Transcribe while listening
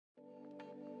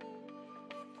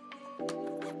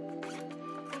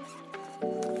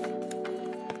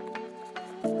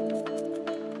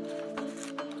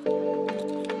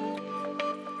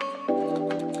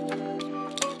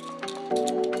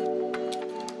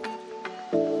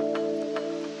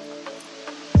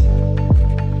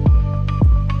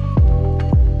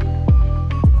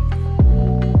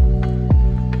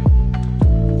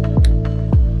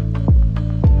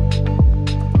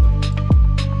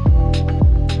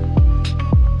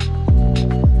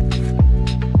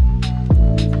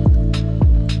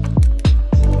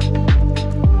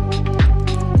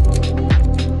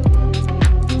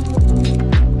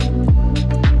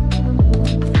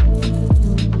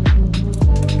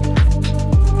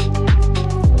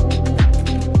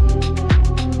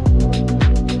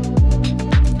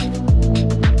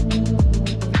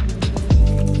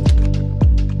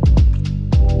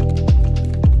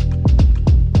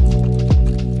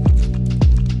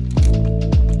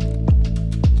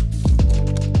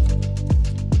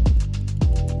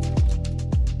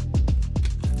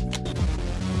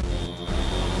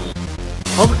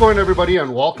going, everybody,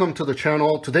 and welcome to the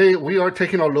channel. Today we are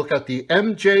taking a look at the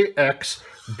MJX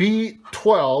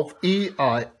B12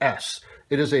 EIS.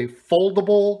 It is a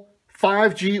foldable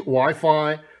 5G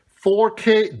Wi-Fi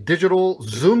 4K digital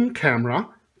zoom camera,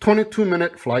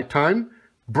 22-minute flight time,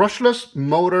 brushless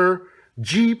motor,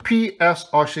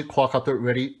 GPS RC quadcopter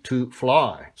ready to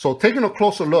fly. So taking a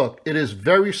closer look, it is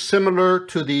very similar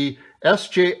to the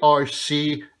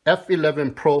HGLRC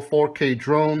F11 Pro 4K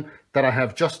drone that I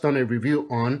have just done a review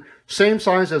on. Same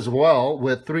size as well,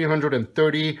 with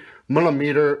 330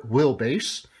 millimeter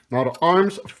wheelbase. Now the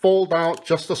arms fold out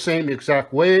just the same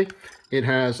exact way. It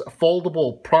has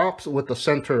foldable props with the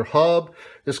center hub.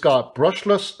 It's got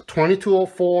brushless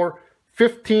 2204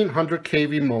 1500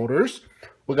 kV motors.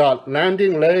 We got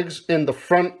landing legs in the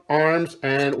front arms,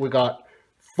 and we got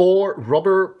 4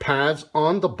 rubber pads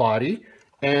on the body,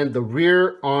 and the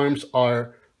rear arms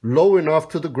are low enough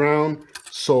to the ground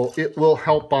so it will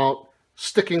help out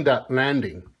sticking that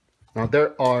landing. Now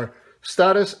there are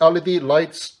status LED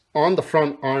lights on the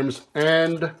front arms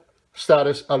and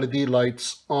status LED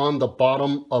lights on the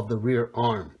bottom of the rear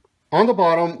arm. On the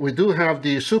bottom, we do have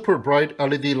the super bright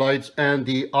LED lights and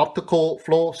the optical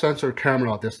flow sensor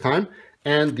camera this time,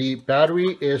 and the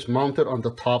battery is mounted on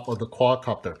the top of the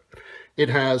quadcopter. It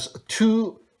has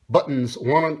 2 buttons,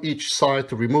 one on each side,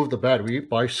 to remove the battery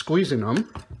by squeezing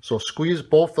them. So squeeze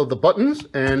both of the buttons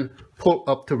and pull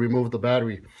up to remove the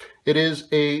battery. It is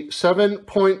a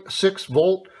 7.6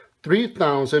 volt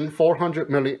 3400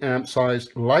 milliamp size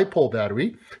LiPo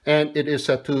battery, and it is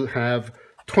set to have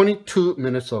 22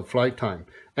 minutes of flight time,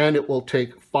 and it will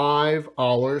take 5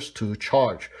 hours to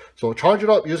charge. So charge it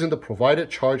up using the provided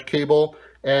charge cable,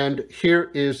 and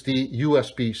here is the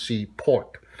USB-C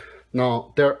port.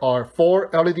 Now there are 4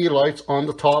 LED lights on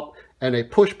the top and a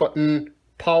push button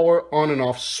power on and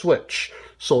off switch.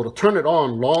 So to turn it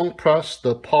on, long press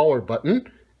the power button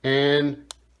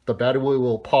and the battery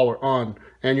will power on,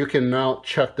 and you can now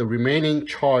check the remaining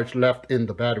charge left in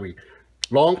the battery.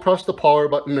 Long press the power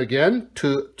button again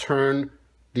to turn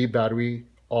the battery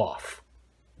off.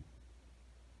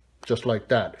 Just like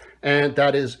that. And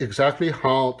that is exactly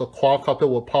how the quadcopter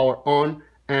will power on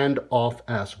and off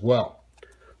as well.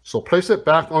 So place it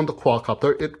back on the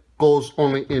quadcopter. It goes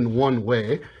only in one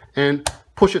way, and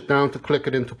push it down to click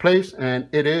it into place, and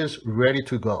it is ready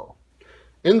to go.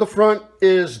 In the front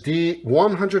is the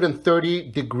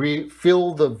 130-degree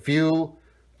field of view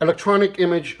electronic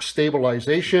image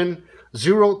stabilization,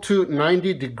 0 to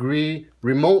 90-degree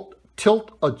remote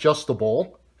tilt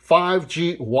adjustable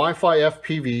 5G Wi-Fi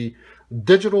FPV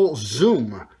digital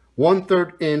zoom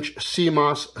 1/3 inch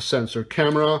CMOS sensor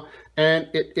camera, and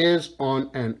it is on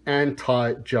an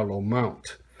anti-jello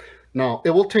mount. Now it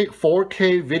will take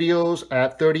 4K videos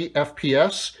at 30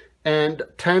 FPS and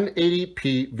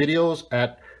 1080p videos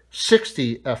at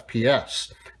 60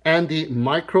 FPS, and the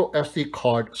micro SD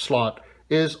card slot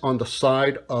is on the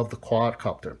side of the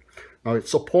quadcopter. Now it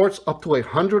supports up to a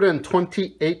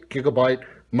 128 gigabyte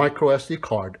micro SD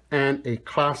card, and a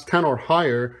class 10 or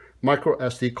higher micro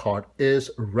SD card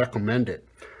is recommended.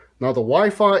 Now the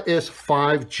Wi-Fi is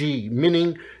 5G,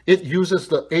 meaning it uses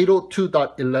the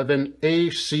 802.11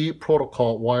 AC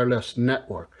protocol wireless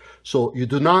network. So you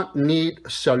do not need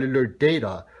cellular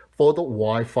data for the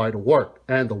Wi-Fi to work.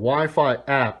 And the Wi-Fi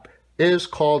app is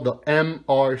called the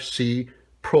MRC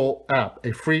Pro app,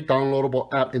 a free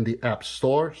downloadable app in the App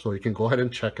Store, so you can go ahead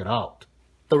and check it out.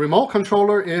 The remote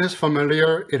controller is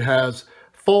familiar. It has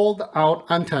fold-out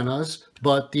antennas,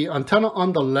 but the antenna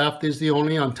on the left is the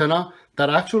only antenna that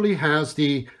actually has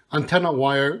the antenna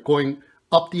wire going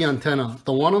up the antenna.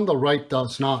 The one on the right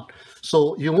does not.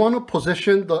 So you want to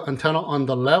position the antenna on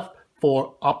the left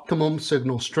for optimum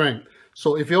signal strength.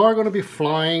 So if you are going to be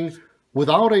flying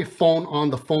without a phone on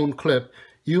the phone clip,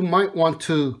 you might want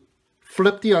to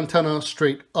flip the antenna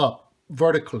straight up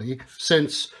vertically,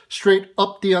 since straight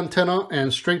up the antenna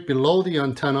and straight below the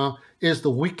antenna is the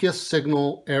weakest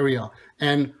signal area,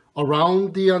 and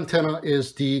around the antenna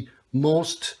is the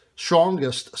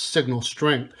strongest signal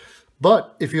strength.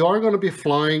 But if you are going to be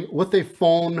flying with a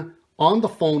phone on the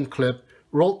phone clip,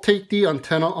 rotate the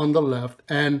antenna on the left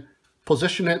and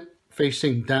position it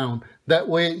facing down. That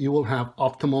way you will have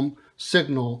optimum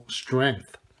signal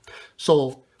strength.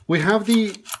 So we have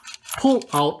the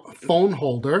pull-out phone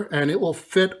holder, and it will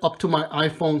fit up to my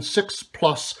iPhone 6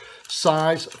 Plus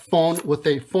size phone with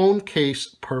a phone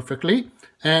case perfectly.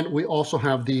 And we also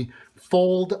have the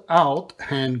fold-out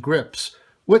hand grips,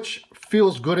 which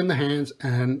feels good in the hands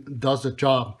and does the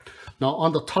job. Now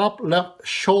on the top left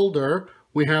shoulder,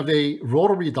 we have a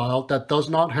rotary dial that does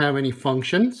not have any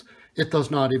functions. It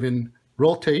does not even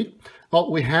rotate. Well,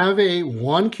 we have a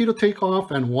 1 key to take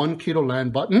off and 1 key to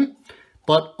land button.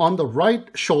 But on the right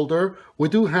shoulder, we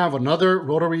do have another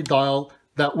rotary dial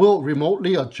that will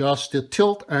remotely adjust the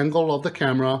tilt angle of the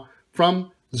camera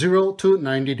from 0 to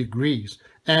 90 degrees.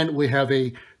 And we have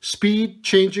a speed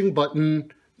changing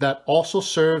button that also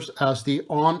serves as the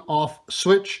on-off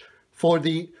switch for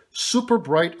the super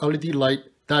bright LED light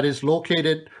that is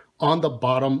located on the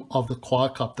bottom of the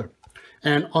quadcopter.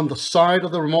 And on the side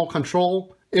of the remote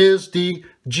control is the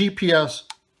GPS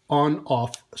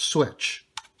on-off switch.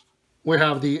 We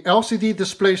have the LCD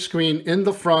display screen in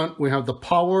the front. We have the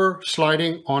power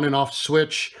sliding on and off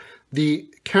switch,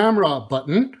 the camera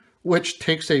button, which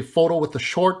takes a photo with a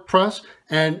short press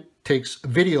and takes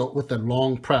video with a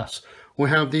long press. We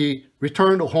have the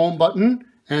return to home button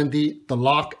and the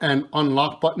lock and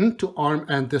unlock button to arm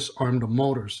and disarm the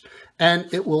motors.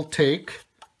 And it will take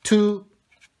 2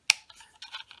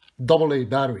 AA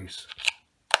batteries.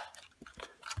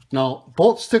 Now,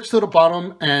 both sticks to the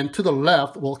bottom and to the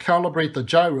left will calibrate the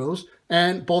gyros,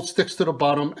 and both sticks to the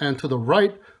bottom and to the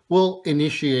right will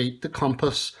initiate the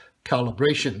compass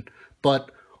calibration. But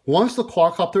once the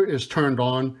quadcopter is turned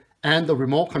on and the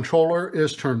remote controller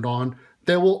is turned on,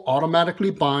 they will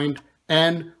automatically bind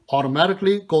and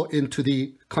automatically go into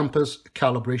the compass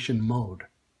calibration mode.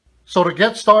 So to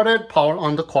get started, power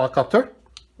on the quadcopter.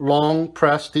 Long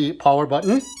press the power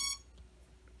button.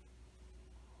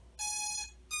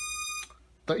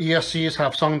 The ESCs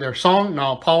have sung their song.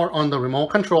 Now power on the remote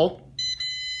control.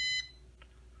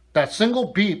 That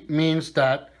single beep means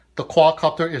that the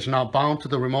quadcopter is now bound to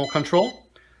the remote control.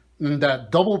 And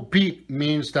that double beep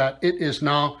means that it is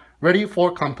now ready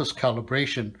for compass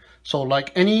calibration. So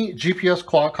like any GPS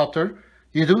quadcopter,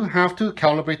 you do have to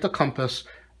calibrate the compass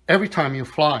every time you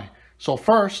fly. So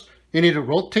first, you need to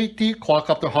rotate the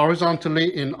quadcopter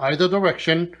horizontally in either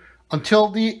direction until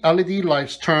the LED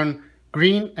lights turn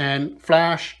green and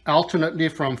flash alternately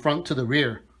from front to the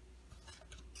rear.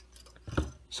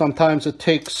 Sometimes it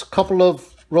takes a couple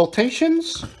of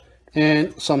rotations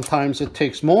and sometimes it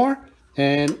takes more,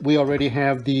 and we already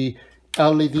have the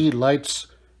LED lights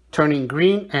turning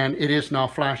green and it is now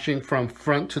flashing from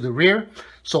front to the rear.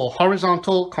 So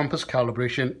horizontal compass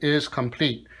calibration is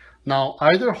complete. Now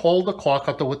either hold the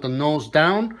quadcopter with the nose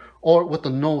down or with the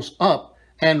nose up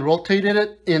and rotate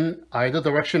it in either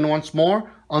direction once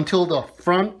more until the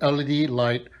front LED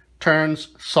light turns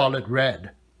solid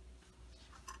red.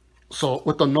 So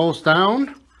with the nose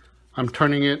down, I'm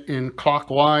turning it in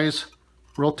clockwise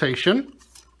rotation,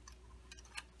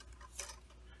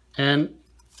 and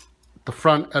the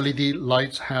front LED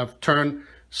lights have turned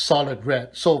solid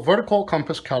red. So vertical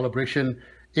compass calibration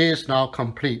is now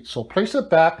complete. So place it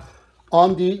back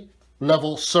on the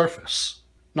level surface.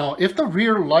 Now, if the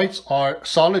rear lights are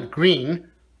solid green,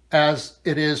 as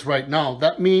it is right now,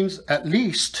 that means at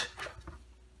least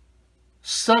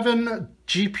 7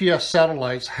 GPS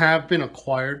satellites have been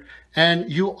acquired and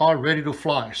you are ready to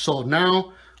fly. So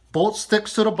now both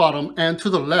sticks to the bottom and to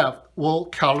the left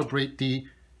will calibrate the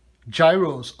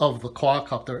gyros of the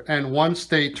quadcopter, and once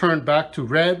they turn back to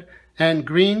red and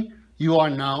green, you are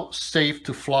now safe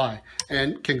to fly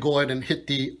and can go ahead and hit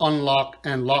the unlock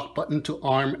and lock button to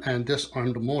arm and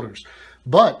disarm the motors.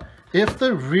 But if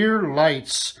the rear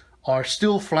lights are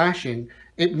still flashing,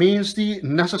 it means the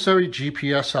necessary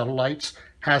GPS satellites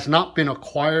has not been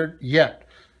acquired yet.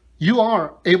 You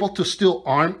are able to still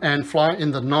arm and fly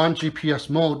in the non-GPS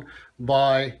mode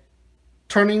by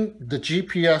turning the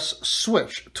GPS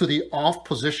switch to the off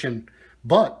position,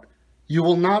 but you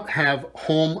will not have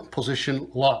home position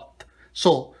locked.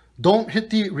 So don't hit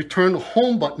the return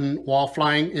home button while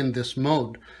flying in this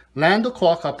mode. Land the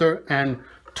quadcopter and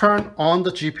turn on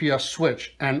the GPS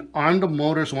switch and arm the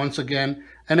motors once again,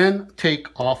 and then take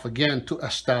off again to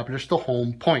establish the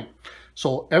home point.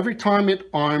 So every time it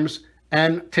arms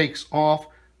and takes off,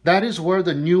 that is where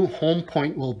the new home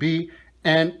point will be,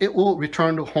 and it will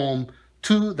return to home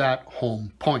to that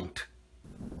home point.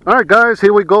 All right guys,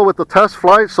 here we go with the test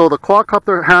flight. So the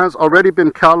quadcopter has already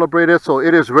been calibrated, so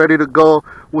it is ready to go.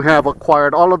 We have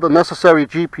acquired all of the necessary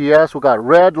GPS. We got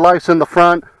red lights in the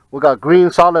front, we got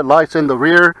green solid lights in the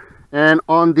rear, and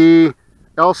on the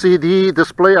LCD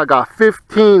display I got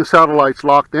 15 satellites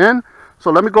locked in. So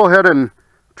let me go ahead and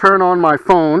turn on my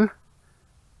phone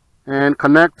and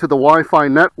connect to the Wi-Fi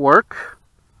network.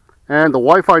 And the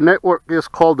Wi-Fi network is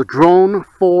called the Drone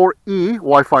 4E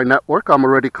Wi-Fi network. I'm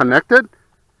already connected.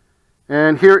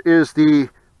 And here is the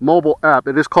mobile app.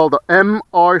 It is called the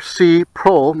MRC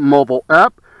Pro mobile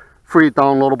app. Free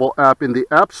downloadable app in the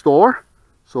App Store.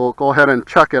 So go ahead and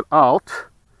check it out.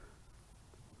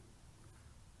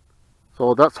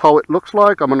 So that's how it looks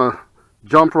like. I'm going to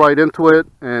jump right into it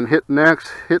and hit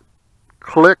next, hit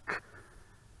click,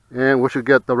 and we should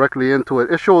get directly into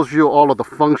it. It shows you all of the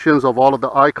functions of all of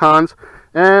the icons,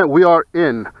 and we are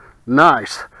in.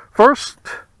 Nice. First,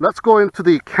 let's go into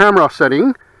the camera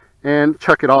setting and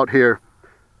check it out here.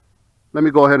 Let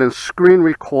me go ahead and screen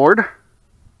record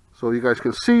so you guys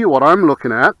can see what I'm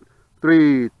looking at.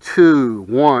 3, 2,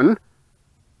 1,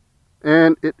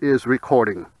 and it is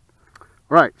recording.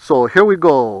 All right, so here we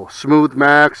go. Smooth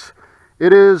max.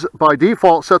 It is by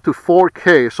default set to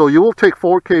 4K, so you will take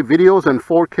 4K videos and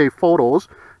 4K photos.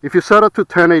 If you set it to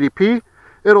 1080p,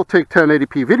 it'll take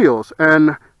 1080p videos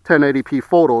and 1080p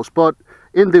photos, but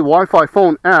in the Wi-Fi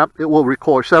phone app, it will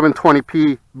record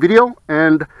 720p video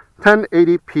and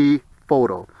 1080p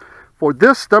photo. For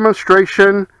this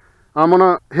demonstration, I'm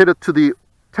gonna hit it to the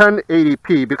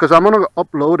 1080p because I'm gonna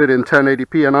upload it in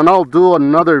 1080p, and then I'll do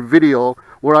another video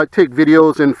where I take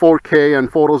videos in 4K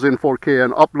and photos in 4K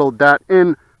and upload that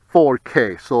in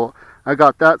 4K. So I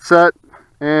got that set.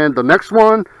 And the next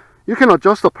one, you can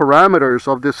adjust the parameters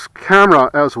of this camera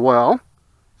as well.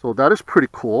 So that is pretty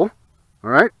cool.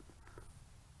 All right.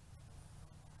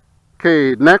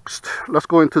 Okay, next, let's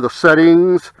go into the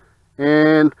settings.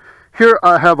 And here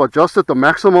I have adjusted the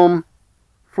maximum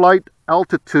flight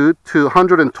altitude to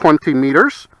 120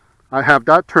 meters. I have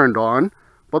that turned on.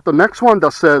 But the next one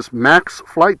that says max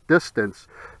flight distance,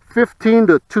 15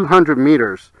 to 200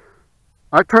 meters.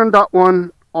 I turned that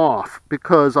one off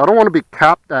because I don't want to be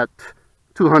capped at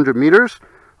 200 meters.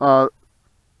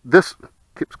 This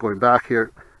keeps going back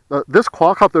here. This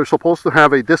quadcopter is supposed to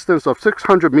have a distance of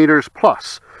 600 meters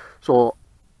plus. So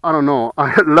I don't know, I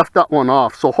had left that one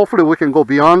off. So hopefully we can go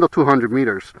beyond the 200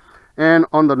 meters. And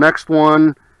on the next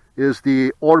one is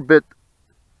the orbit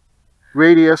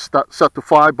radius that's set to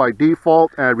 5 by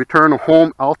default, and return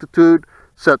home altitude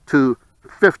set to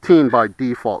 15 by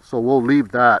default. So we'll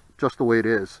leave that just the way it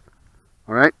is.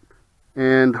 All right.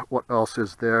 And what else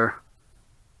is there?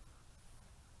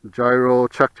 Gyro,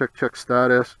 check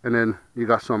status, and then you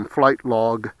got some flight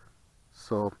log.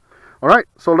 So, all right.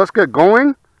 So let's get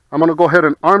going. I'm going to go ahead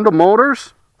and arm the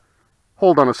motors.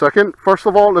 Hold on a second. First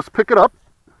of all, let's pick it up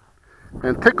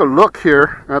and take a look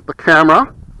here at the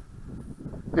camera.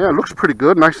 Yeah, it looks pretty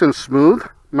good, nice and smooth.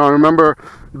 Now remember,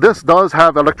 this does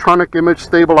have electronic image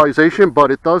stabilization, but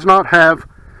it does not have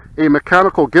a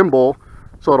mechanical gimbal,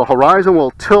 so the horizon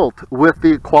will tilt with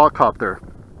the quadcopter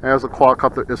as the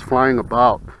quadcopter is flying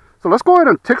about. So let's go ahead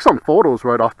and take some photos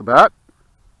right off the bat.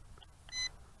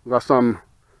 We got some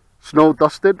snow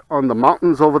dusted on the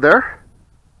mountains over there.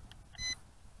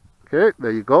 Okay,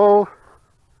 there you go.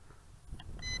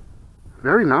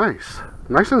 Very nice,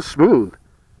 nice and smooth.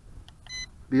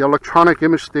 The electronic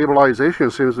image stabilization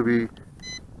seems to be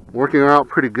working out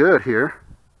pretty good here.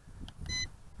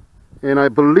 And I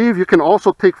believe you can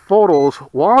also take photos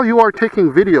while you are taking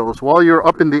videos, while you're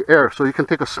up in the air, so you can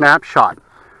take a snapshot.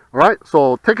 All right,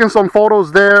 so taking some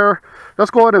photos there.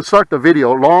 Let's go ahead and start the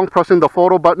video. Long pressing the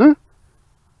photo button.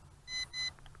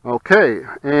 Okay,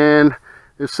 and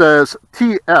it says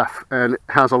TF, and it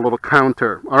has a little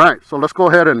counter. All right, so let's go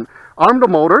ahead and arm the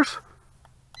motors.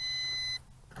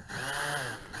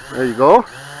 There you go.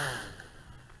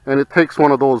 And it takes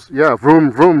one of those, yeah,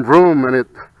 vroom, vroom, vroom, and it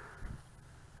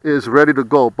is ready to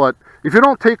go. But if you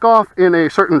don't take off in a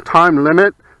certain time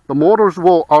limit, the motors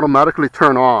will automatically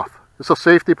turn off. It's a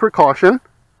safety precaution.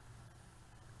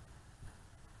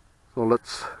 So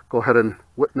let's go ahead and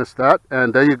witness that.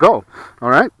 And there you go. All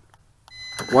right.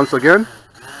 Once again.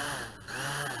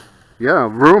 Yeah,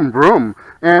 vroom, vroom.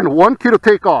 And 1 key to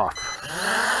take off.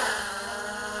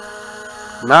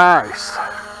 Nice.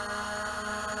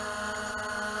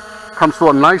 Comes to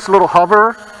a nice little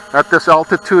hover at this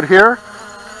altitude here.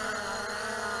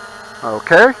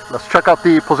 Okay, let's check out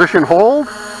the position hold.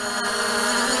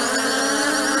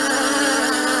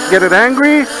 Get it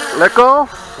angry, let go,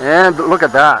 and look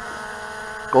at that.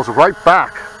 Goes right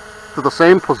back to the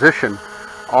same position.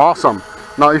 Awesome.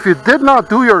 Now, if you did not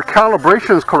do your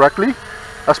calibrations correctly,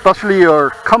 especially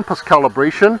your compass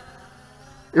calibration,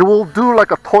 it will do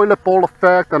like a toilet bowl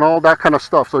effect and all that kind of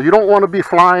stuff. So you don't want to be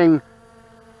flying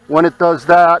when it does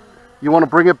that. You want to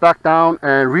bring it back down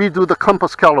and redo the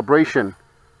compass calibration.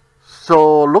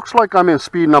 So looks like I'm in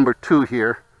speed number 2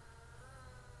 here.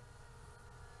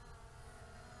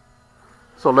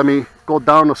 So let me go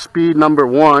down to speed number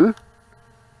 1.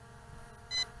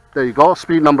 There you go,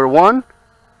 speed number 1.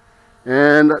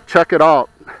 And check it out.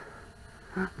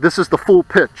 This is the full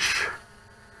pitch.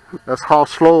 That's how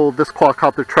slow this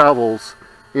quadcopter travels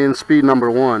in speed number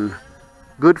 1.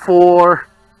 Good for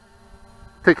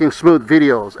taking smooth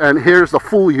videos. And here's the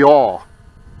full yaw.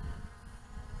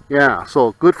 Yeah,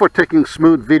 so good for taking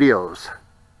smooth videos.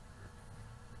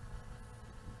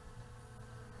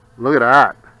 Look at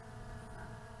that.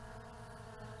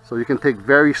 So you can take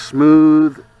very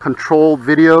smooth, controlled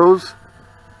videos.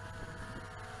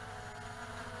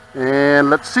 And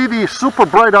let's see the super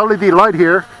bright LED light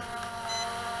here.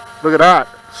 Look at that,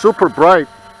 super bright.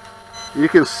 You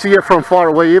can see it from far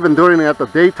away, even during at the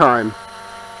daytime.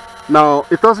 Now,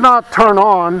 it does not turn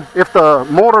on if the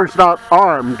motor is not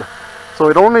armed. So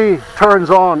it only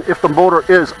turns on if the motor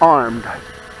is armed.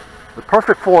 It's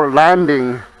perfect for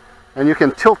landing, and you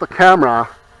can tilt the camera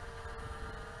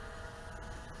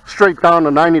straight down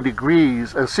to 90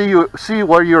 degrees and see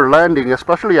where you're landing,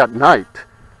 especially at night.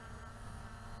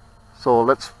 So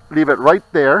let's leave it right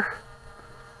there.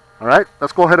 All right,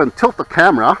 let's go ahead and tilt the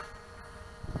camera.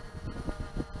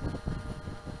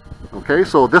 Okay,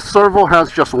 so this servo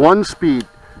has just one speed.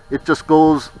 It just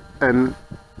goes and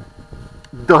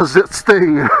does its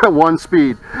thing at one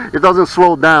speed. It doesn't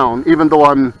slow down, even though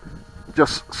I'm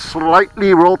just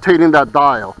slightly rotating that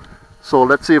dial. So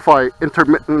let's see if I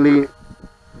intermittently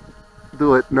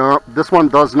do it. No, this one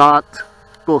does not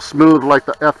go smooth like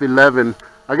the F11.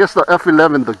 I guess the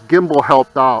F11, the gimbal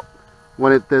helped out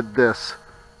when it did this.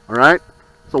 All right,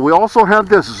 so we also have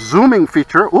this zooming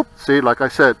feature. Oops, see, like I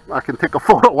said, I can take a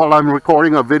photo while I'm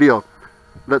recording a video.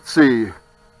 Let's see.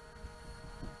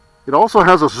 It also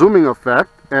has a zooming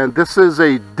effect, and this is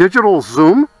a digital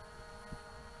zoom,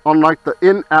 unlike the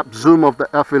in-app zoom of the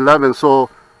F11.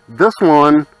 So this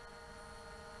one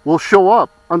will show up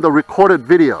on the recorded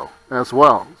video as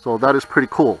well. So that is pretty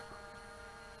cool.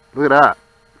 Look at that.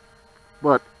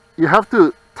 But you have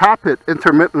to tap it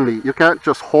intermittently. You can't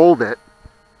just hold it.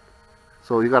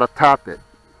 So you got to tap it.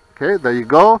 Okay, there you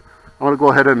go. I'm going to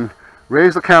go ahead and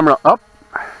raise the camera up,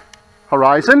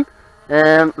 horizon,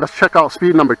 and let's check out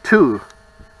speed number 2.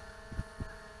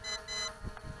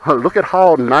 Look at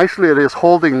how nicely it is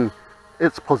holding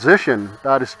its position.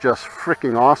 That is just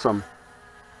freaking awesome.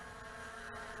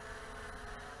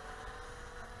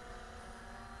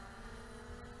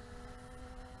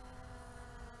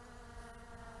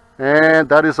 And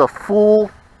that is a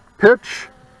full pitch.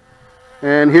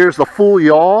 And here's the full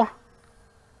yaw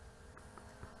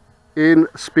in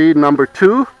speed number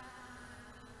 2.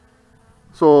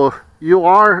 So you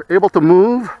are able to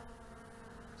move.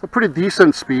 It's a pretty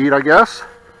decent speed, I guess.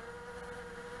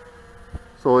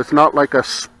 So it's not like a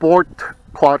sport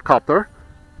quadcopter.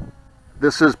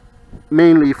 This is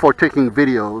mainly for taking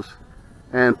videos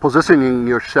and positioning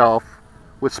yourself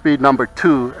with speed number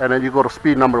 2, and then you go to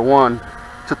speed number 1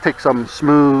 to take some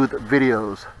smooth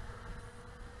videos.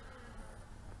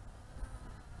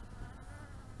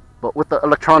 But with the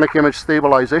electronic image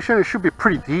stabilization, it should be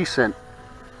pretty decent.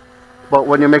 But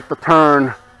when you make the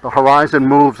turn, the horizon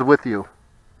moves with you.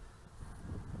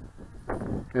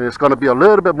 And it's going to be a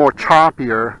little bit more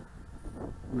choppier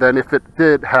than if it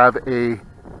did have a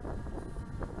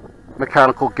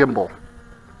mechanical gimbal.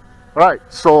 Alright,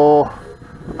 so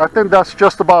I think that's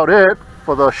just about it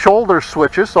for the shoulder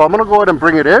switches. So I'm going to go ahead and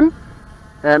bring it in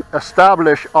and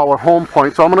establish our home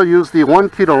point. So I'm going to use the 1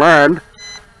 key to land.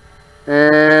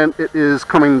 And it is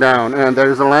coming down, and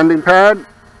there's a landing pad,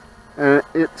 and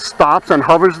it stops and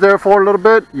hovers there for a little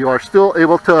bit. You are still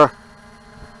able to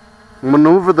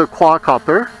maneuver the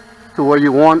quadcopter to where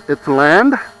you want it to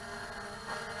land.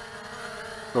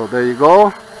 So there you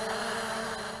go.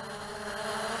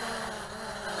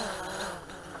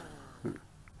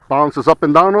 Bounces up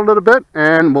and down a little bit,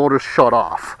 and motor shut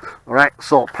off. Alright,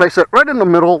 so place it right in the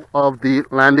middle of the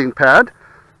landing pad.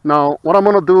 Now what I'm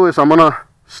going to do is I'm going to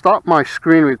stop my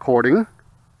screen recording,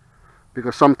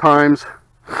 because sometimes,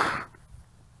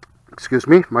 excuse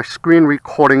me, my screen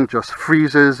recording just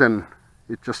freezes and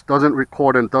it just doesn't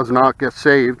record and does not get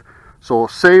saved. So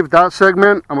save that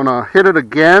segment. I'm gonna hit it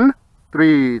again.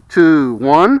 3, 2,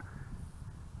 1,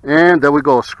 and there we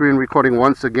go, screen recording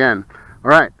once again.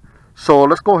 All right, so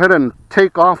let's go ahead and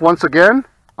take off once again,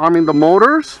 arming the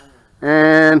motors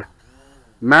and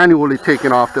manually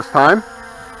taking off this time.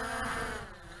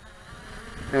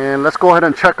 And let's go ahead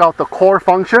and check out the core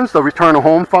functions, the return to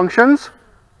home functions.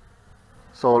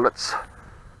 So let's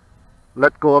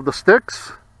let go of the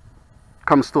sticks.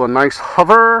 Comes to a nice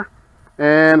hover,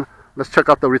 and let's check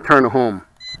out the return to home.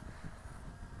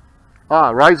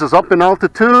 Rises up in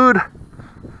altitude.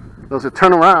 Does it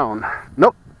turn around?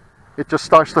 Nope. It just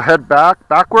starts to head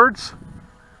backwards.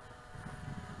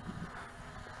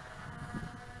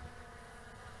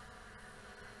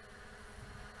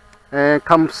 And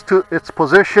comes to its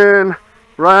position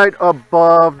right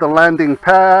above the landing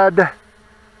pad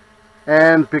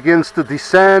and begins to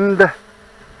descend.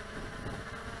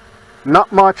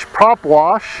 Not much prop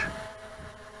wash,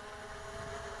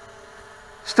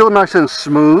 Still nice and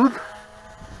smooth.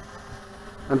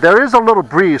 And there is a little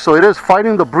breeze, so it is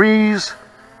fighting the breeze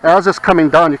as it's coming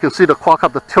down. You can see the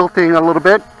quadcopter tilting a little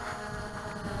bit.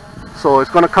 So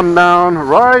it's going to come down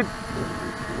right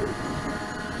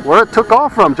where it took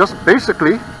off from, just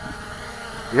basically.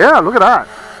 Yeah, look at that.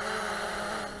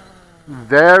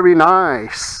 Very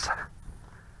nice.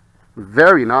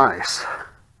 Very nice.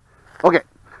 Okay,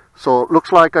 so it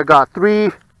looks like I got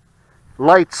 3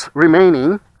 lights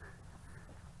remaining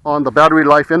on the battery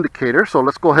life indicator. So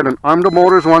let's go ahead and arm the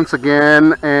motors once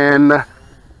again and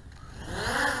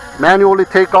manually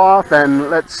take off, and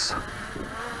let's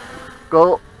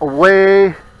go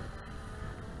away.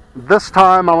 This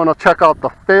time I want to check out the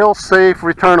fail-safe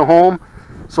return to home.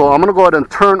 So I'm going to go ahead and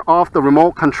turn off the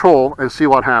remote control and see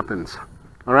what happens.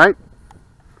 Alright,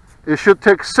 it should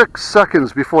take 6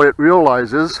 seconds before it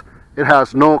realizes it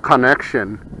has no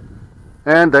connection,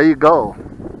 and there you go.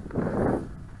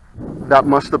 That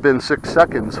must have been 6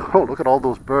 seconds. Oh, look at all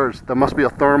those birds. That must be a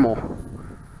thermal.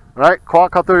 Alright,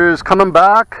 quadcopter is coming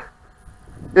back.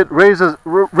 It raised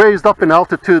up in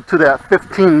altitude to that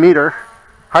 15-meter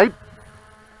height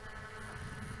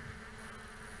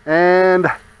and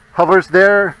hovers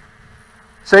there.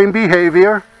 Same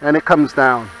behavior, and it comes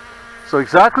down. So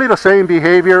exactly the same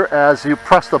behavior as you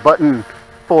press the button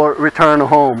for return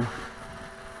home.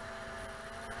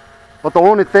 But the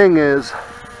only thing is,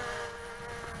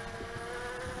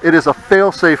 it is a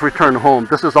fail-safe return home.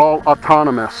 This is all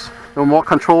autonomous. The remote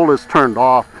control is turned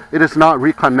off. It is not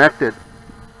reconnected.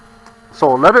 So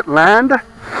let it land,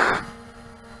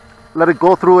 let it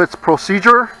go through its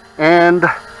procedure, and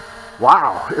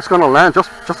wow, it's going to land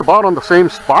just about on the same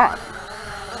spot.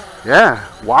 Yeah,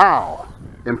 wow,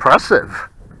 impressive.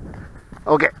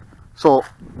 Okay, so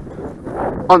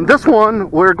on this one,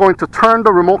 we're going to turn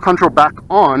the remote control back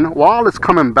on while it's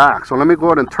coming back. So let me go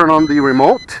ahead and turn on the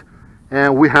remote,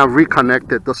 and we have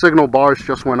reconnected. The signal bars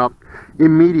just went up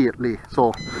immediately.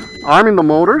 So arming the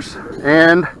motors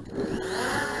and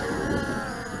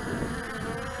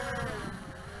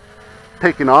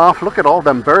taking off. Look at all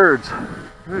them birds.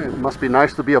 It must be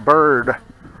nice to be a bird.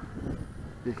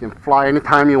 You can fly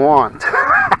anytime you want.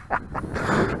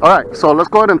 Alright, so let's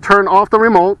go ahead and turn off the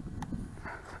remote.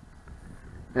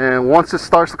 And once it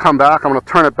starts to come back, I'm going to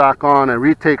turn it back on and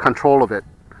retake control of it.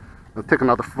 I'll take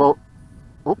another photo.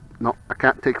 Oh, no, I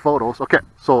can't take photos. Okay,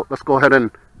 so let's go ahead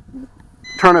and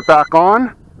turn it back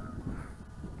on.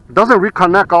 It doesn't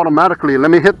reconnect automatically. Let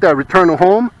me hit that return to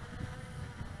home.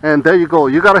 And there you go.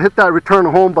 You got to hit that return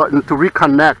home button to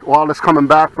reconnect while it's coming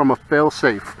back from a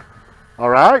fail-safe.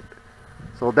 Alright?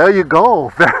 So there you go.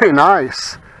 Very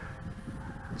nice.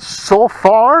 So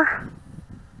far,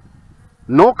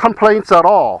 no complaints at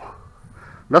all.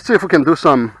 Let's see if we can do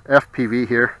some FPV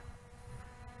here.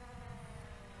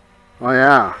 Oh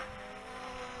yeah.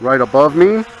 Right above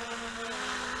me.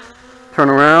 Turn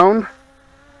around.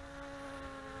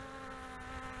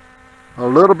 A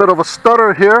little bit of a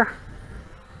stutter here.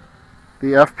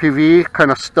 The FPV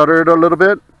kind of stuttered a little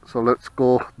bit, so let's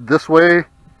go this way.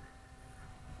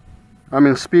 I'm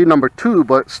in speed number 2,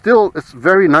 but still it's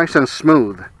very nice and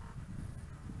smooth.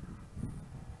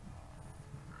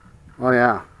 Oh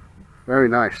yeah, very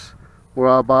nice.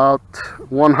 We're about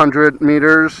 100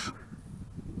 meters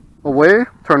away.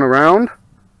 Turn around,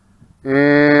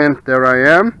 and there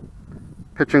I am,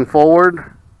 pitching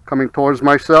forward, coming towards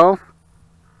myself.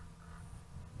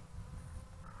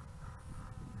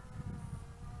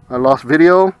 I lost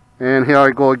video, and here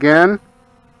I go again.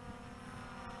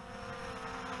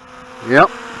 Yep.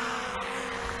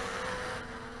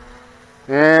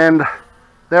 And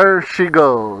there she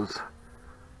goes.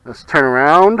 Let's turn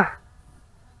around.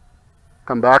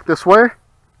 Come back this way.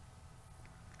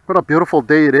 What a beautiful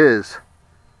day it is.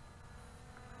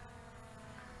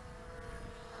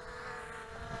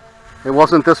 It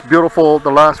wasn't this beautiful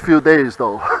the last few days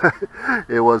though.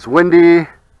 It was windy,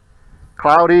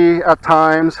 cloudy at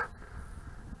times.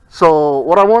 So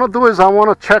what I want to do is I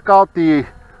want to check out the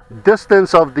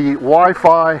distance of the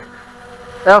Wi-Fi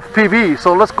FPV.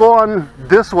 So let's go on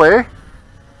this way,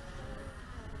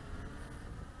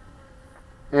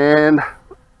 and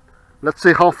let's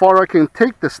see how far I can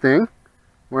take this thing.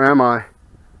 Where am I?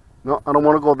 No, I don't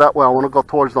want to go that way. I want to go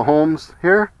towards the homes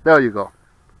here. There you go.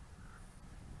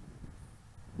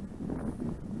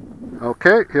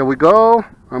 Okay, here we go.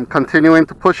 I'm continuing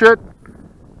to push it,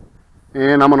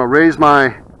 and I'm going to raise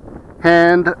my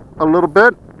hand a little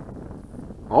bit.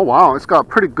 Oh wow, it's got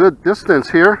pretty good distance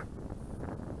here.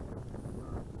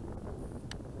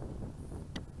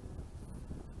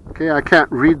 Okay, I can't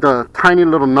read the tiny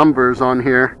little numbers on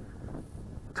here.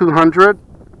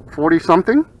 240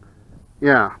 something?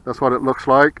 Yeah, that's what it looks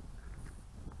like.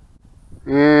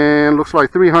 And looks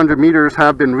like 300 meters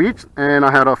have been reached, and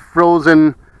I had a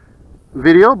frozen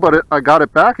video, but I got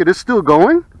it back. It is still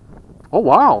going. Oh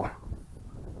wow.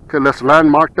 Okay, let's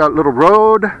landmark that little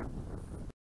road.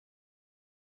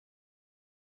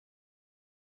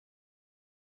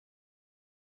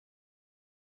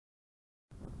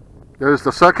 There's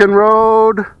the second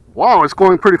road. Wow, it's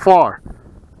going pretty far.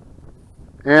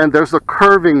 And there's the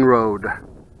curving road.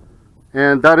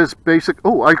 And that is basic.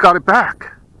 Oh, I got it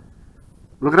back.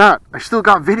 Look at that. I still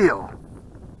got video.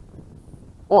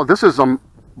 Oh, this is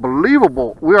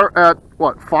unbelievable. We are at,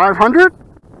 what, 500?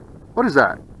 What is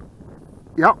that?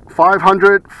 Yep,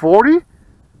 540.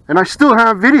 And I still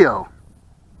have video.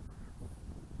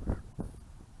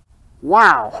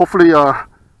 Wow. Hopefully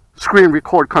screen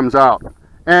record comes out.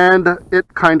 And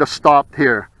it kind of stopped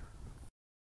here.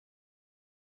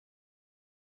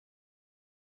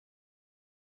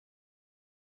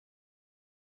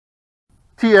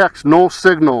 TX no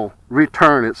signal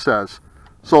return, it says.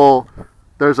 So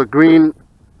there's a green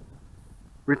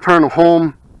return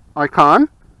home icon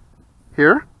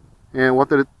here, and what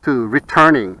did it do?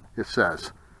 Returning, it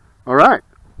says. All right,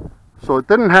 so it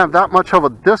didn't have that much of a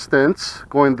distance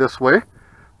going this way,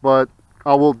 but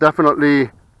I will definitely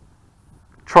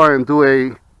try and do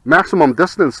a maximum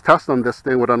distance test on this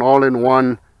thing with an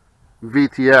all-in-one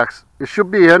VTX. It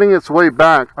should be heading its way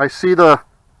back. I see the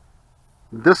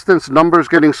distance numbers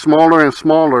getting smaller and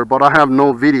smaller, but I have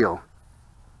no video.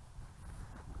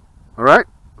 Alright,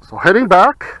 so heading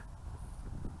back,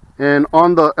 and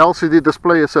on the LCD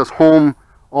display it says home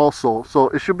also, so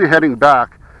it should be heading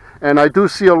back. And I do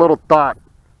see a little dot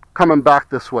coming back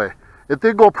this way. It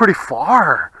did go pretty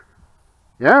far.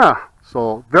 Yeah,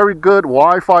 so very good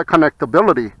Wi-Fi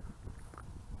connectability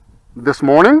this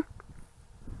morning,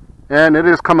 and it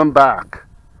is coming back.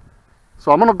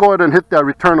 So I'm going to go ahead and hit that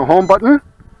return to home button,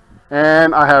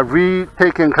 and I have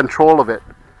retaken control of it.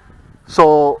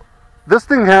 So this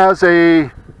thing has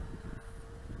a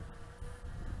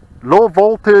low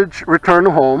voltage return to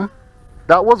home.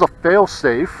 That was a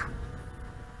fail-safe.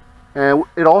 And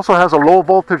it also has a low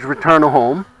voltage return to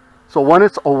home. So when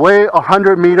it's away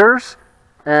 100 meters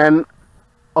and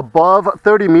above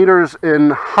 30 meters in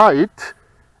height,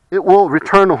 it will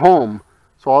return to home.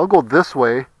 So I'll go this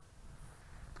way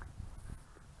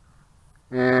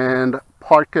and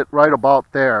park it right about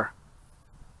there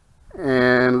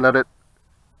and let it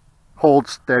hold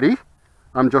steady.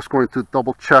 I'm just going to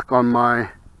double check on my,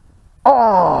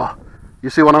 oh, you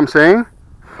see what I'm saying?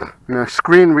 My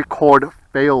screen record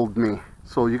failed me,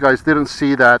 so you guys didn't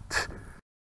see that.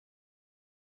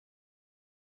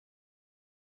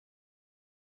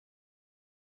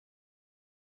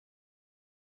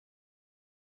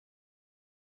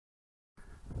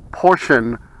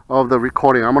 Portion of the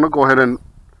recording. I'm going to go ahead and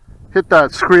hit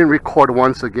that screen record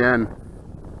once again.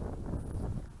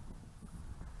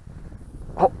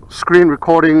 Oh, screen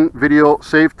recording video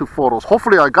saved to photos.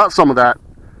 Hopefully I got some of that.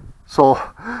 So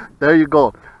there you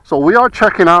go. So we are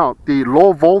checking out the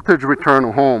low voltage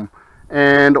return home,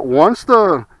 and once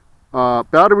the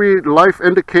battery life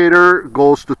indicator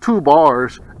goes to 2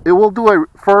 bars, it will do a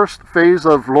first phase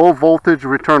of low voltage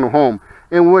return home,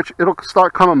 in which it'll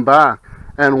start coming back.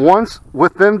 And once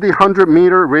within the 100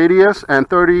 meter radius and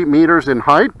 30 meters in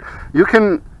height, you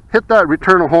can hit that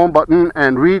return home button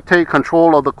and retake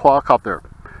control of the quadcopter.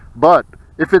 But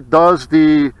if it does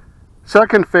the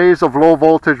second phase of low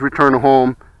voltage return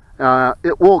home,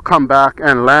 it will come back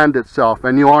and land itself,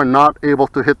 and you are not able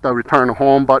to hit the return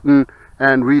home button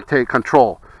and retake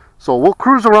control. So we'll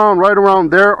cruise around right around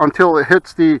there until it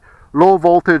hits the low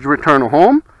voltage return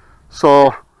home.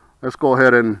 So let's go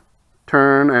ahead and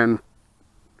turn and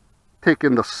take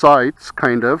in the sights,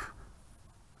 kind of.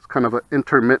 It's kind of an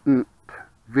intermittent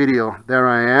video. There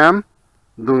I am,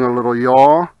 doing a little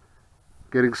yaw,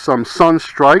 getting some sun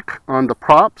strike on the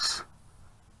props.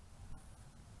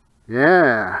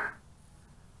 Yeah.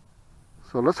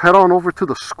 So let's head on over to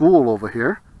the school over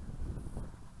here.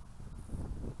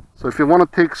 So if you want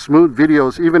to take smooth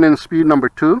videos, even in speed number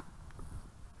 2,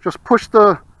 just push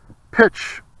the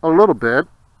pitch a little bit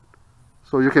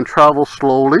so you can travel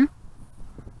slowly.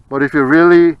 But if you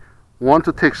really want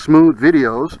to take smooth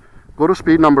videos, go to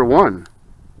speed number 1.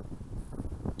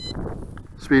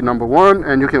 Speed number 1,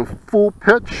 and you can full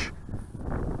pitch,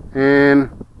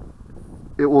 and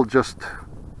it will just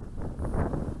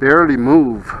barely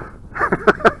move.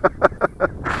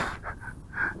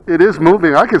 It is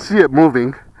moving. I can see it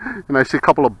moving, and I see a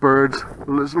couple of birds. It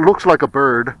looks like a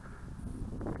bird,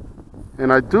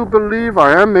 and I do believe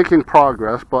I am making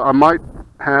progress, but I might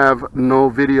have no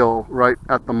video right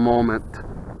at the moment.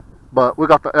 But we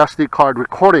got the SD card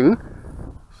recording,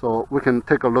 So we can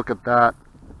take a look at that.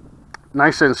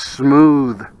 Nice and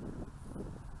smooth.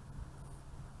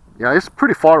 Yeah, it's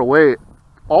pretty far away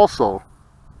also.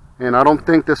 And I don't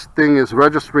think this thing is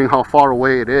registering how far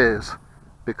away it is,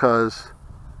 because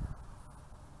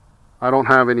I don't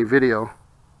have any video.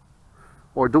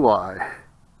 Or do I?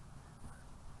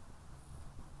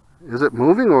 Is it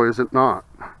moving or is it not?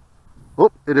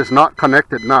 Oh, it is not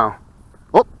connected now.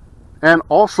 Oh, and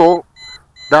also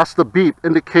that's the beep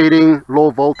indicating low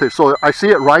voltage. So I see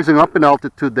it rising up in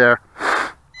altitude there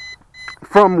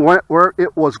from where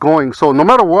it was going. So no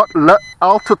matter what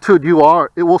altitude you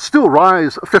are, it will still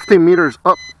rise 15 meters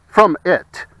up from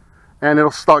it, and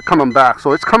it'll start coming back.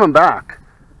 So it's coming back.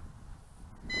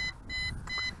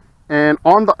 And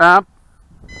on the app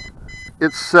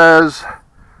it says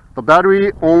the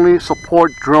battery only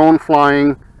support drone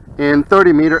flying in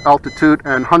 30-meter altitude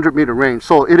and 100-meter range.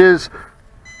 So it is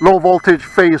low voltage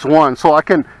phase 1. So I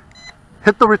can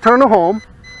hit the return to home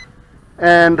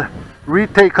and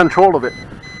retake control of it.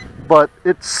 But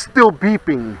it's still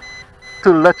beeping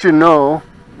to let you know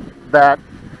that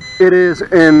it is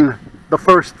in the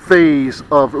first phase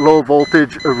of low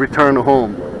voltage return to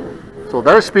home. So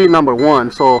there's speed number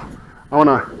 1. So I want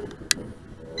to...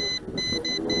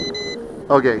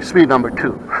 Okay, speed number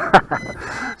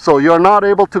 2. So you're not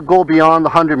able to go beyond the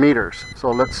 100 meters. So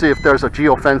let's see if there's a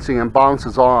geofencing and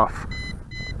bounces off.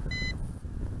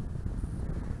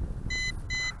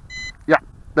 Yeah,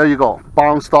 there you go.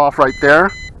 Bounced off right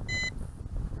there.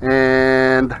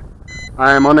 And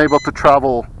I am unable to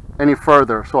travel any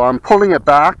further. So I'm pulling it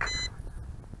back.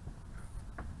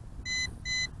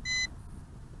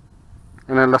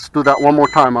 And then let's do that one more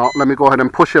time. Let me go ahead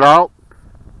and push it out.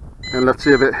 And let's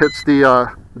see if it hits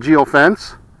the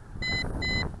geofence.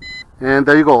 And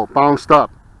there you go, bounced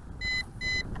up.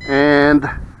 And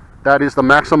that is the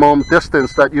maximum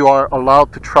distance that you are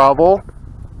allowed to travel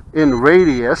in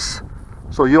radius.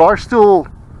 So you are still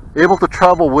able to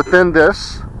travel within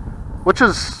this, which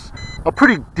is a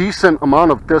pretty decent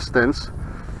amount of distance.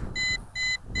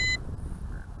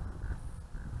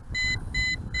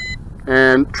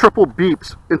 And triple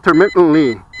beeps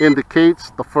intermittently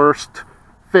indicates the first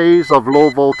phase of low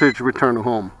voltage return to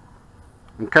home.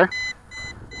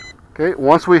 Okay,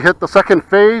 once we hit the second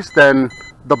phase, then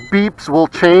the beeps will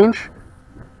change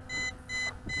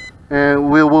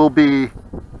and we will be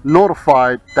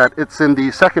notified that it's in the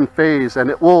second phase, and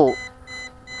it will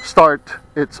start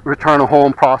its return to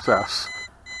home process.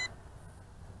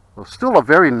 So still a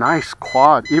very nice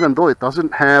quad. Even though it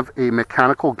doesn't have a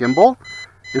mechanical gimbal,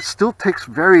 it still takes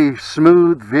very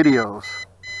smooth videos.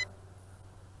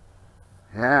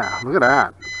 Yeah, look at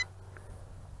that.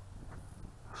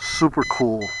 Super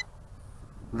cool.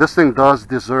 This thing does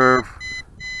deserve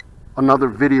another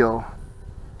video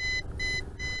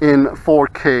in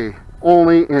 4K,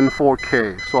 only in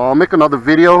 4K. So I'll make another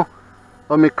video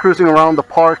of me cruising around the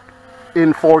park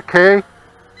in 4K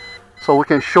so we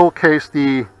can showcase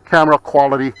the camera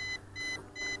quality.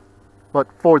 But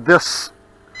for this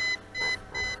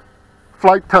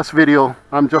flight test video,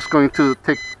 I'm just going to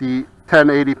take the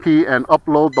 1080p and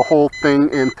upload the whole thing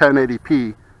in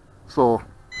 1080p. So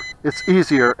it's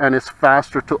easier and it's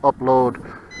faster to upload.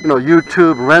 You know,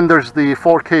 YouTube renders the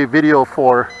 4K video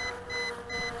for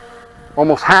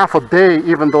almost half a day,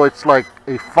 even though it's like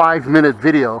a 5-minute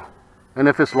video. And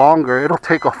if it's longer, it'll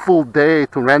take a full day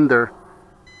to render.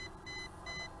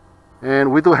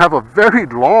 And we do have a very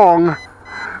long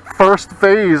first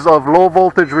phase of low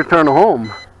voltage return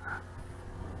home.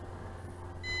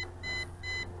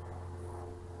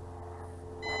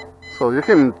 So you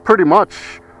can pretty much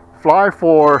fly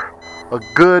for a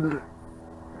good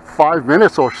 5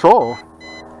 minutes or so.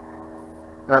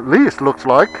 At least, looks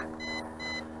like.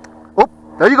 Oh,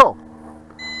 there you go.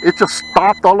 It just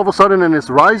stopped all of a sudden and is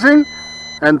rising.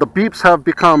 And the beeps have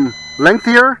become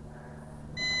lengthier.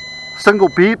 Single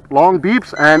beep, long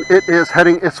beeps, and it is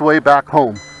heading its way back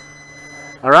home.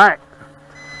 Alright.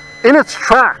 In its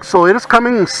track, so it is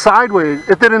coming sideways.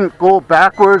 It didn't go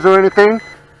backwards or anything.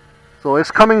 So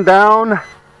it's coming down,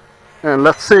 and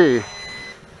let's see.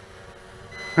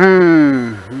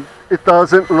 It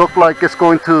doesn't look like it's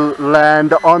going to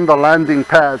land on the landing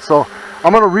pad. So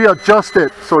I'm going to readjust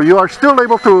it. So you are still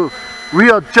able to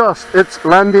readjust its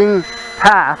landing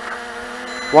path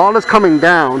while it's coming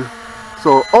down.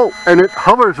 So, oh, and it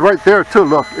hovers right there too.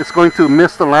 Look, it's going to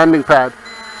miss the landing pad.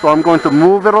 So I'm going to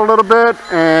move it a little bit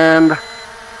and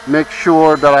make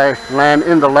sure that I land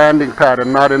in the landing pad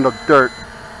and not in the dirt.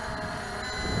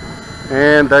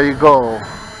 And there you go.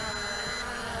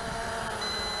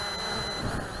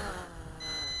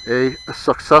 A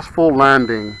successful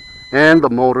landing, and the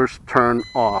motors turn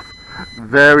off.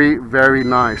 Very, very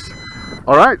nice.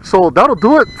 All right, so that'll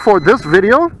do it for this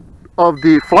video of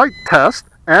the flight test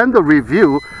and the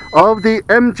review of the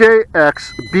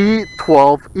MJX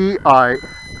B12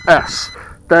 EIS.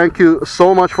 Thank you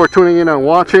so much for tuning in and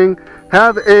watching.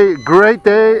 Have a great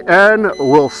day, and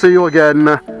we'll see you again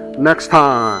next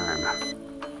time.